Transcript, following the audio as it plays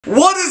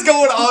What is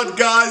going on,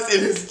 guys?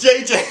 It is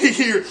JJ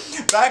here,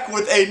 back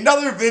with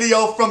another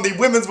video from the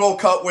Women's World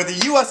Cup where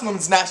the U.S.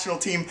 Women's National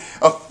Team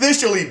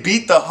officially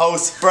beat the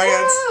host,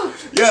 France. Woo!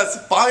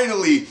 Yes,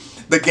 finally.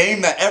 The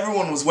game that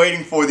everyone was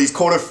waiting for, these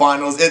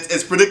quarterfinals.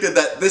 It's predicted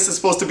that this is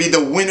supposed to be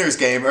the winner's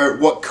game, or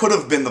what could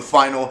have been the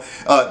final.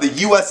 The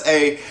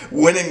USA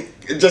winning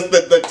just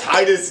the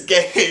tightest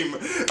game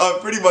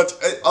pretty much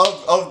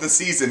of the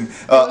season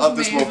of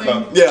this World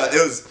Cup. Yeah, it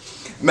was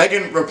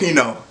Megan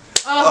Rapinoe.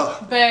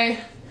 Oh,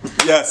 bae.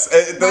 Yes.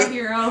 My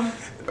hero.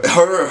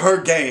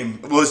 Her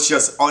game was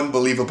just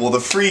unbelievable.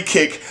 The free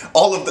kick,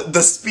 all of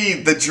the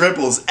speed, the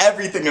dribbles,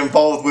 everything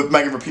involved with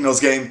Megan Rapinoe's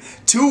game.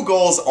 2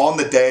 goals on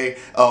the day,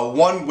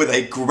 one with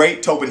a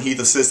great Tobin Heath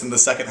assist in the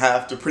second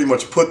half to pretty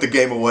much put the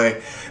game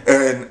away.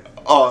 And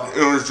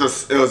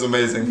it was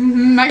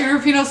amazing. Megan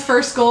Rapinoe's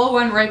first goal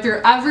went right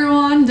through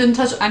everyone, didn't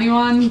touch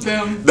anyone.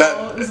 Boom.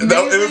 It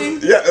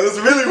was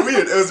really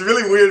weird. It was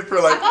really weird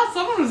for like. I thought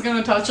someone was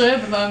gonna touch it,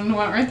 but then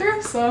went right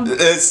through. So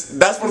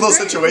that's one of those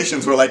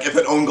situations where like if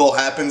an own goal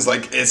happens,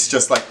 like it's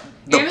just like.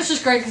 And it's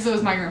just great because it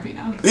was Megan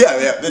Rapinoe.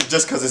 Yeah,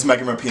 just because it's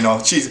Megan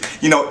Rapinoe. She's,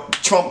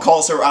 Trump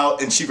calls her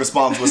out and she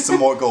responds with some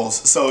more goals.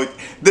 So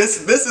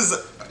it's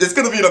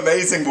going to be an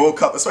amazing World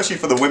Cup, especially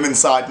for the women's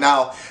side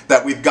now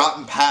that we've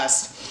gotten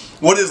past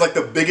what is like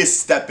the biggest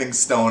stepping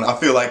stone, I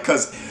feel like,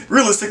 because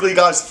realistically,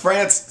 guys,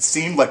 France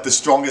seemed like the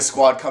strongest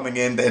squad coming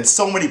in. They had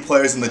so many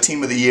players in the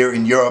Team of the Year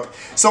in Europe.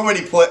 So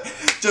many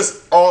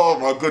oh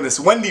my goodness.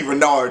 Wendie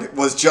Renard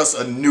was just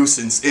a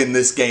nuisance in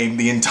this game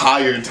the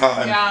entire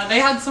time. Yeah, they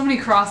had so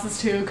many crosses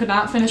too, could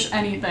not finish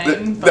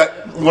anything.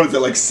 What is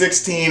it, like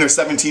 16 or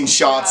 17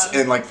 shots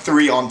and like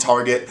 3 on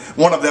target.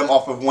 One of them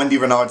off of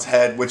Wendie Renard's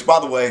head, which, by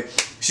the way,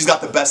 she's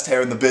got the best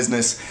hair in the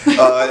business.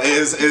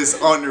 is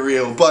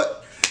unreal. But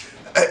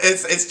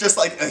it's just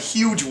like a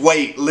huge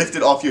weight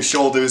lifted off your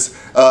shoulders.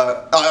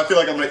 I feel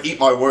like I'm gonna eat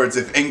my words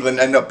if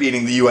England end up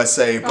beating the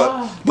USA,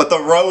 but the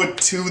road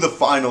to the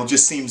final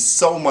just seems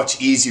so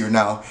much easier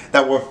now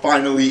that we're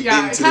finally into the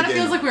game. Yeah, it kind of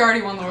feels like we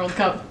already won the World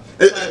Cup.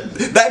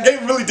 That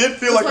game really did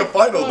feel like a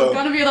final, though. It's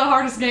gonna be the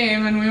hardest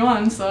game, and we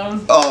won. So.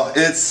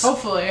 It's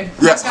hopefully.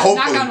 Yes,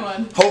 hopefully. Knock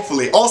on wood.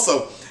 Hopefully.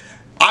 Also,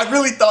 I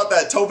really thought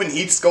that Tobin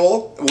Heath's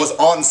goal was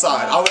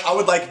onside. I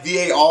would like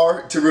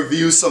VAR to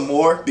review some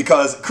more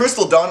because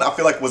Crystal Dunn, I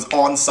feel like, was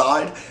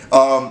onside.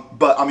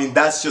 But I mean,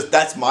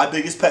 that's my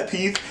biggest pet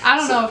peeve. I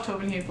don't know if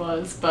Tobin Heath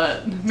was,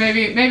 but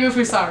maybe if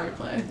we saw a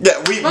replay.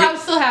 Yeah, but I'm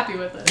still happy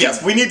with it.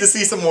 Yes, we need to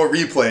see some more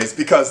replays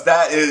because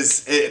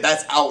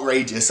that's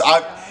outrageous.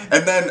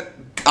 And then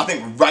I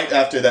think right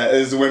after that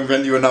is when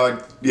Wendie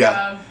Renard,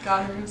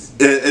 got hers.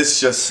 It's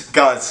just,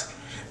 guys.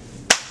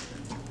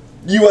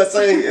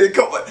 USA,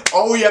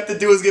 all we have to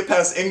do is get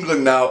past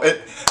England now.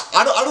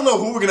 I don't know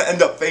who we're going to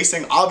end up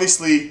facing.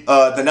 Obviously,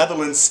 the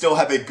Netherlands still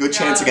have a good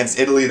chance against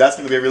Italy. That's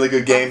going to be a really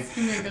good game. That's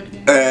gonna be a good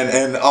game.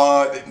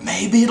 And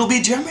maybe it'll be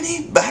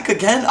Germany back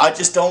again. I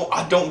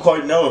don't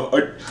quite know.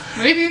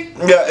 Maybe.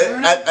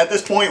 Yeah, at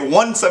this point,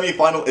 one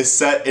semifinal is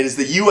set. It is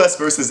the US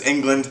versus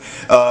England.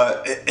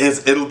 It's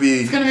going to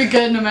be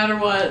good no matter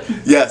what.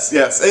 Yes.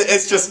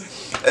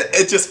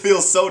 It just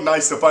feels so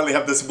nice to finally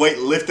have this weight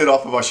lifted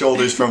off of our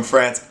shoulders from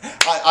France.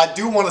 I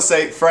do want to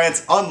say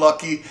France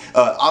unlucky.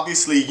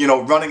 Obviously,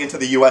 running into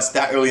the US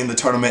that early in the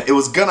tournament, it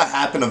was gonna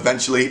happen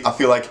eventually. I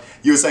feel like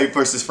USA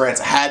versus France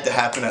had to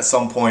happen at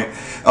some point.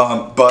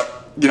 But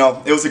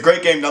it was a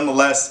great game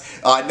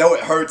nonetheless. I know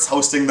it hurts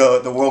hosting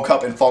the World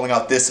Cup and falling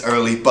out this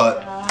early,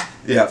 but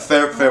yeah,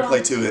 fair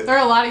play to it. There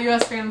are a lot of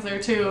U.S. fans there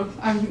too.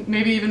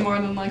 Maybe even more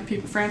than like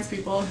France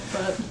people.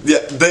 But yeah,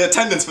 the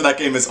attendance for that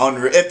game is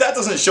unreal. If that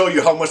doesn't show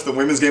you how much the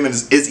women's game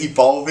is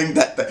evolving,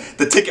 that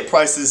the ticket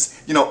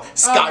prices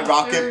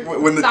skyrocket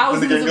when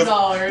the game goes.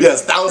 Dollars.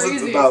 Yes,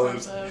 thousands of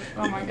dollars.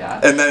 Oh my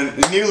god. And then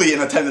nearly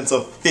an attendance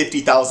of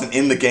 50,000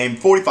 in the game.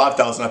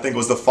 45,000 I think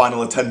was the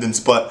final attendance.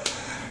 But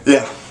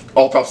yeah,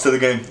 all props to the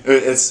game.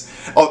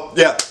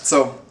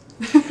 So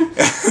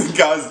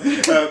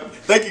guys.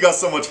 Thank you guys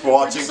so much for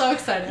watching. We're so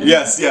excited.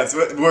 Yes,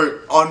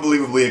 we're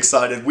unbelievably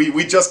excited.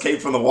 We just came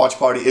from the watch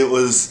party. It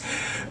was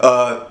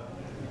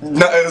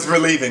it was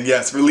relieving.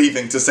 Yes,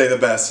 relieving to say the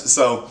best.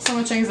 So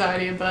much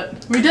anxiety,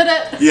 but we did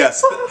it.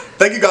 Yes.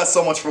 Thank you guys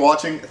so much for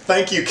watching.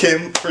 Thank you,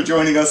 Kim, for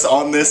joining us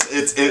on this.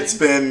 It's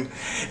been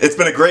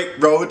a great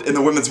road in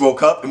the Women's World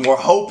Cup, and we're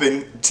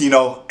hoping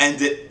to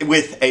end it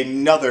with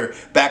another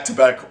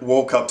back-to-back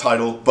World Cup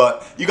title.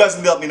 But you guys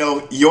can let me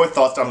know your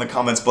thoughts down in the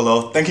comments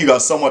below. Thank you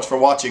guys so much for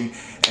watching,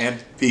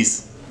 and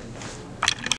peace.